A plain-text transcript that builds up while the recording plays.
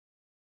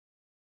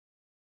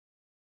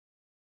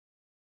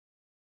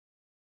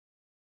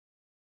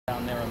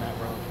down there on that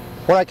road?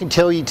 What I can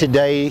tell you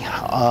today,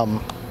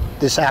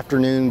 this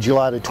afternoon,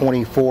 July the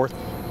 24th,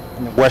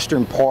 in the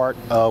western part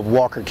of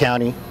Walker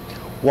County,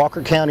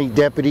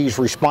 deputies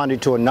responded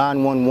to a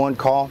 911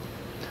 call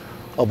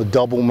of a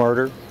double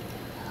murder.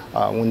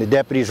 When the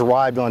deputies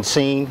arrived on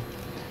scene,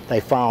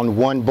 they found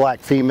one black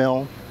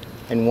female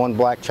and one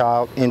black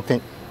child,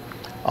 infant,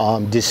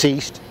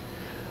 deceased.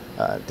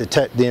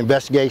 The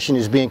investigation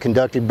is being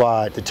conducted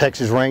by the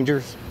Texas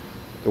Rangers,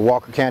 the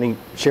Walker County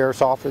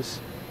Sheriff's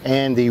Office,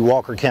 and the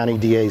Walker County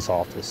DA's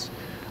office.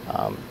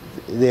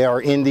 They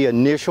are in the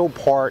initial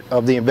part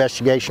of the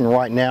investigation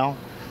right now,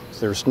 so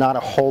there's not a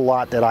whole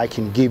lot that I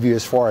can give you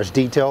as far as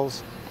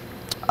details.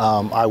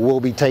 I will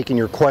be taking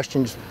your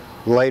questions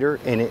later,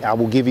 and I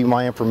will give you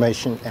my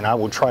information, and I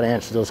will try to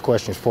answer those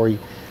questions for you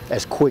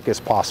as quick as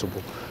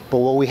possible. But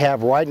what we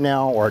have right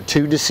now are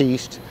two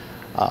deceased,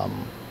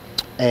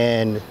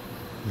 and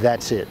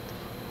that's it.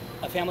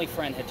 A family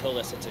friend had told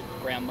us it's a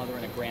grandmother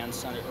and a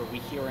grandson. Are we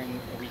hearing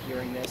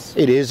this?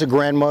 It is a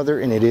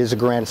grandmother and it is a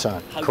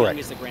grandson. How correct. young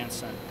is the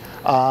grandson?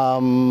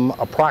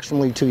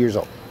 Approximately 2 years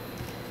old.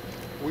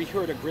 We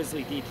heard a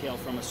grisly detail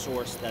from a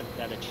source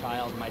that a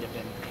child might have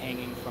been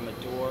hanging from a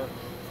door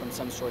from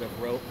some sort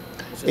of rope.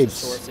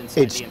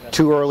 It's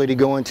too early to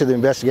go into the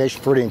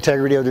investigation. For the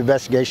integrity of the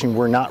investigation,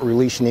 we're not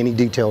releasing any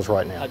details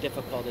right now. How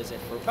difficult is it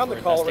for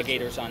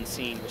investigators on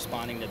scene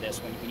responding to this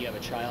when you have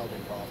a child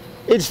involved?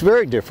 It's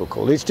very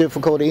difficult. It's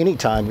difficult any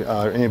time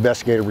an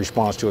investigator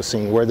responds to a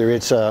scene, whether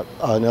it's an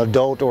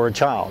adult or a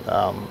child.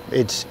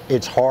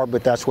 It's hard,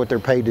 but that's what they're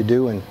paid to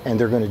do, and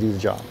they're going to do the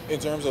job. In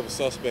terms of a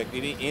suspect,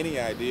 any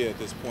idea at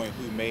this point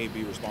who may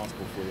be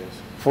responsible for this?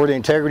 For the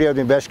integrity of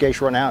the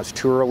investigation right now, it's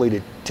too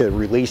early to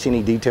release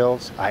any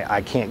details.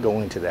 I can't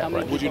go into that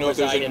right now. Would you know if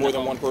there's more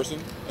than one person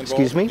involved?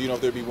 Excuse me? Do you know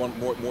if there'd be more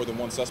than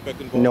one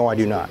suspect involved? No, I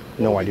do not.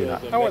 No, I do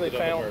not. How were they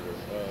found?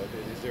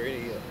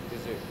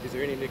 Is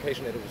there any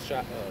indication that it was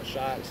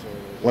shots?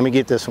 Or... Let me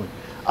get this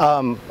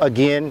one.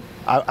 Again,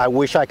 I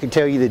wish I could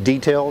tell you the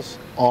details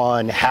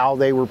on how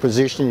they were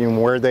positioned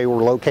and where they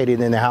were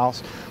located in the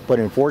house, but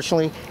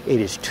unfortunately, it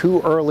is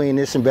too early in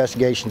this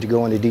investigation to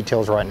go into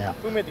details right now.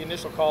 Who made the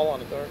initial call on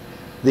the third?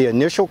 The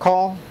initial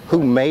call,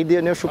 who made the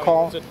initial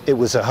call? It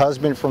was a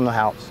husband from the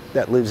house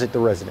that lives at the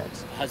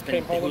residence.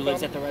 Husband who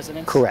lives at the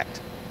residence?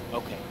 Correct.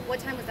 Okay. What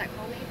time was that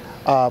call made?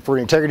 For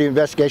the integrity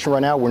investigation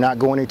right now, we're not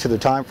going into the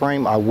time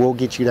frame. I will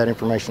get you that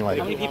information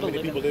later. How many people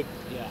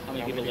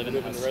live in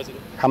the residence?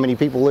 How many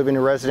people live in the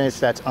residence?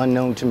 That's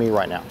unknown to me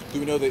right now. Do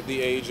we know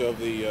the age of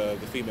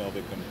the female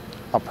victim?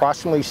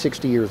 Approximately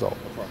 60 years old.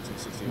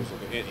 Approximately 60 years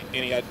old.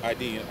 Any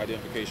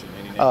identification?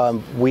 Any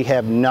names? We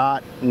have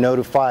not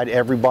notified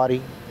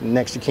everybody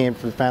next to kin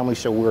for the family,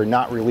 so we're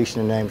not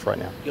releasing the names right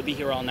now. You'll be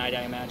here all night,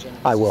 I imagine?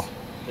 I will.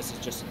 This is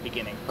just the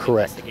beginning.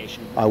 Correct.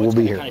 Investigation. I will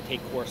be here. Kind of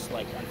take course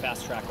like on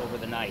fast track over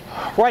the night.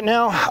 Right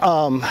now,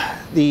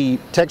 the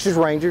Texas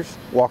Rangers,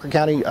 Walker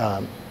County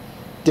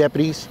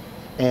deputies,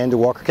 and the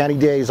Walker County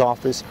DA's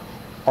office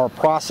are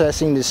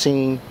processing the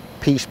scene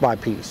piece by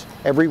piece.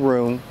 Every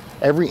room,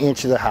 every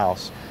inch of the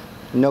house.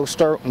 No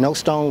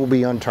stone will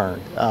be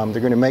unturned.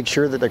 They're going to make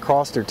sure that they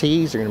cross their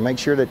T's. They're going to make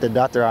sure that they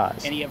dot their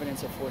I's. Any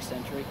evidence of forced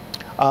entry?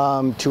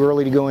 Too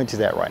early to go into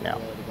that right now.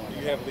 Do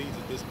you have leads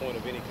at this point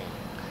of any kind?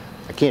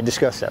 I can't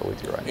discuss that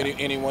with you right now.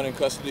 Anyone in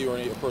custody or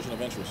any person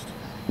of interest?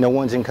 No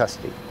one's in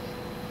custody.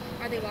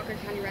 Are they Walker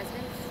County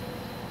residents?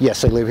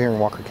 Yes, they live here in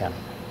Walker County.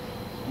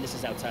 And this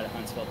is outside of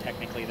Huntsville,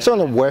 technically. It's on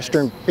the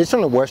western. It's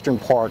on the western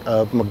part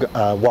of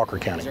Walker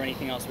County. Is there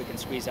anything else we can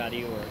squeeze out of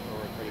you, or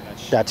pretty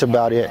much? That's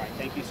about it. Right,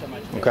 thank you so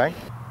much. Okay.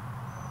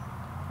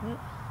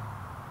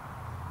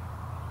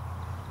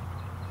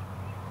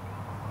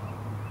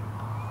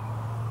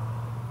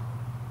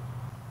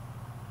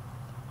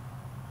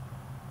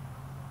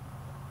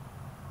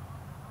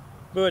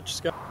 Butch,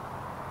 Scott.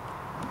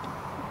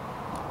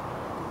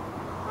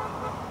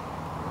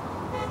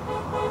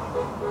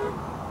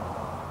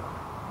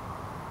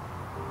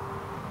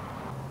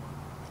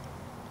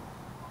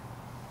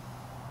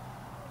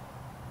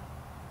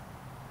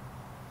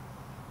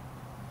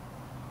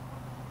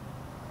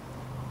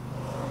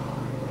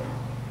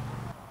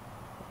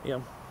 Yeah.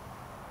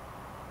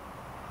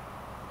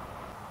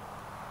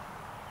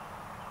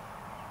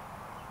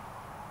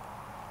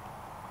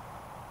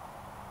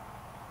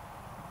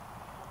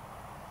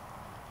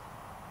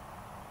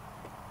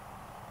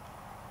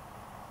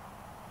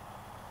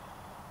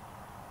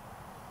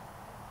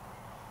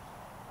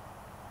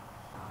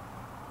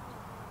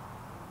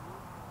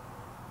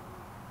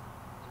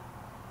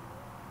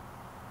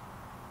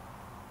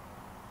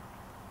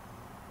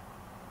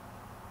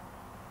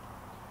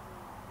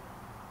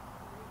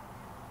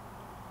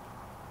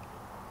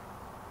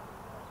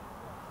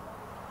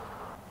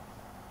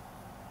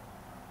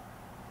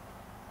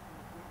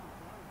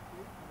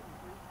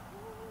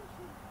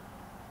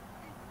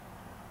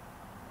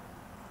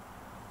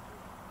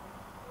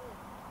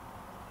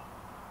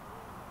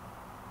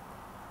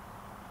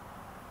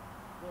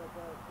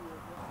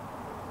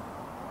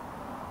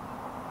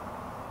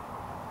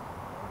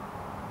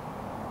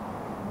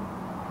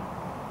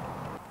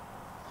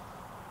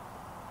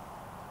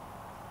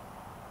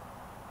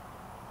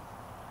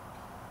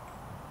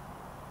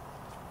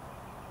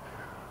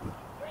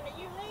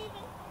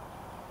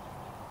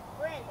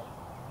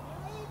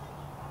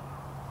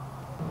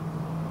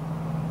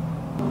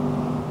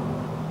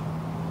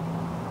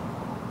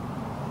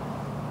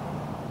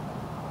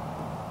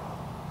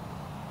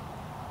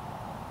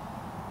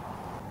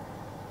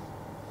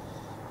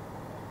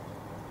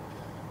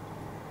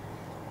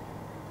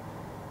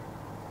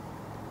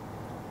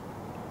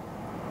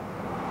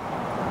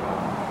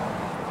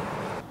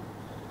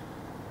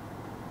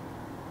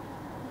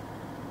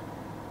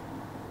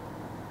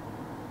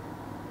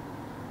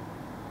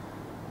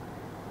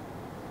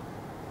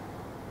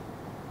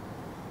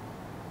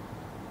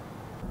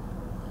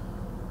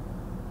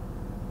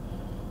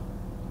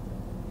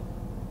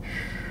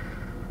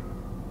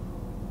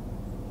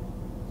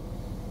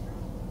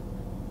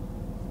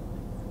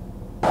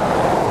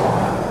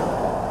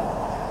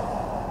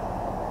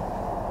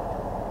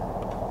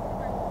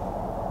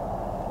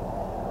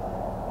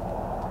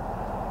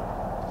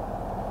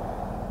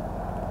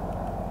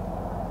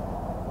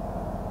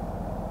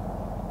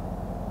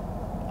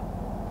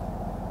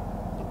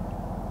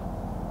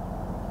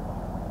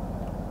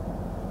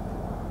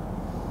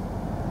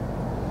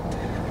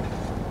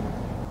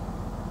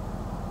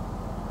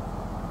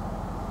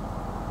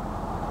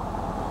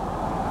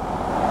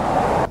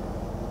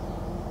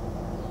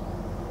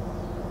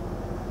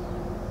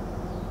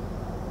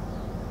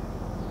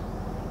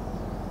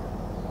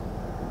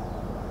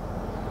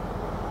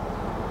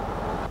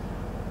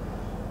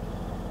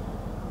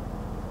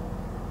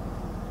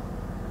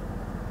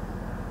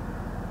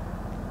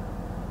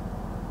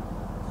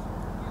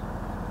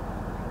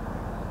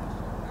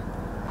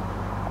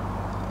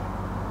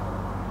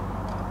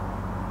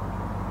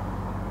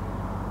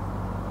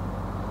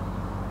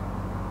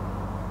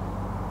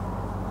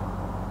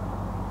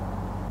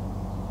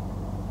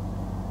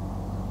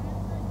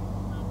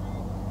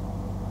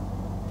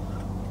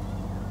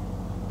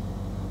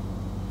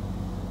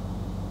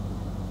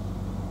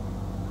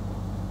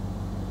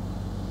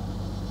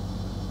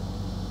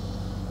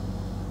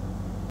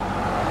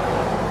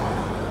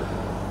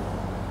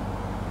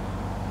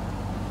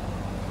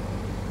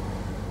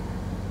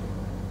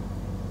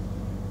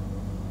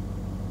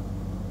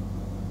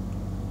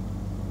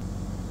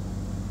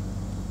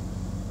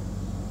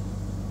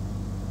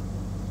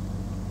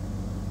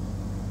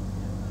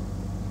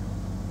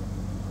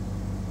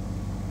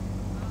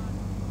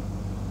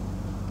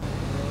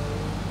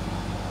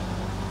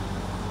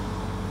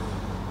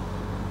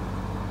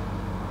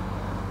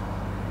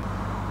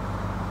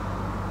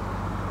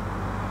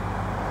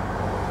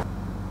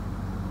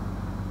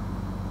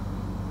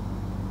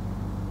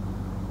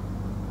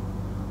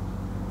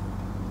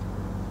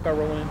 Car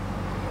rolling in.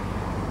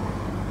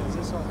 Is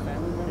this all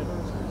family members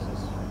or is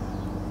this?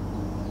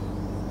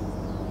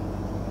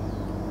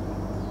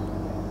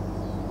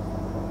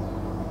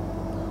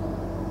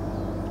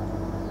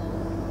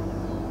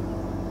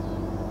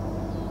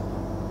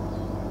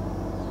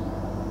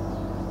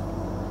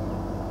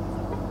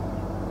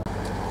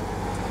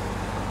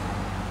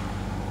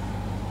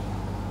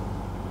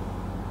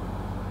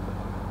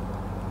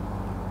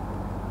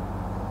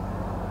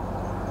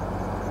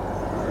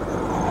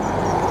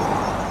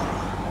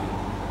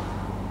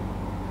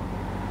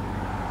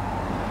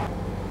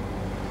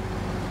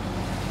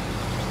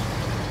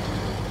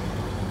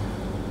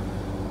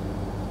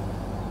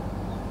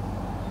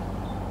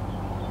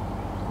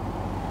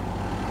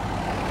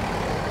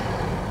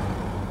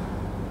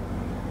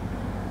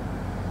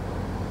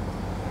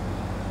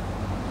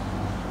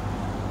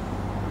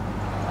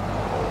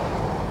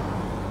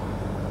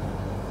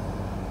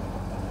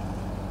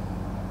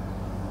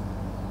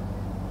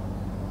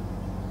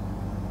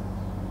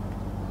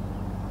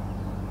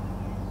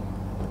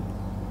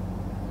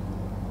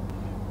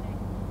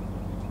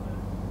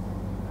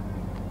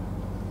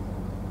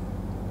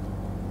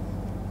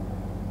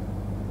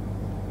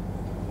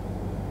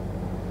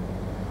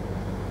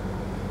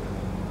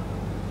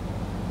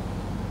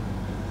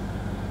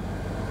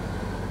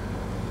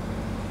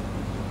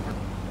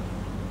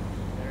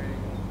 There you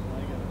go. Now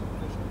you got an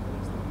official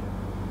police thing.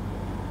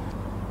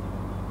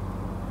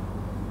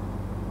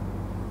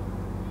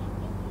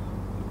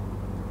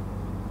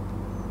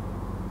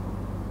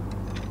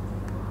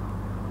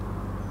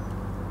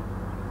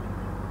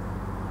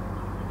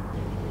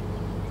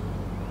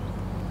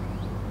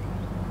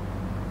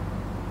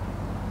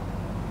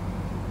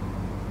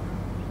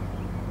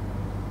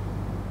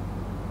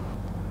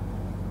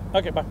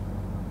 Okay, bye.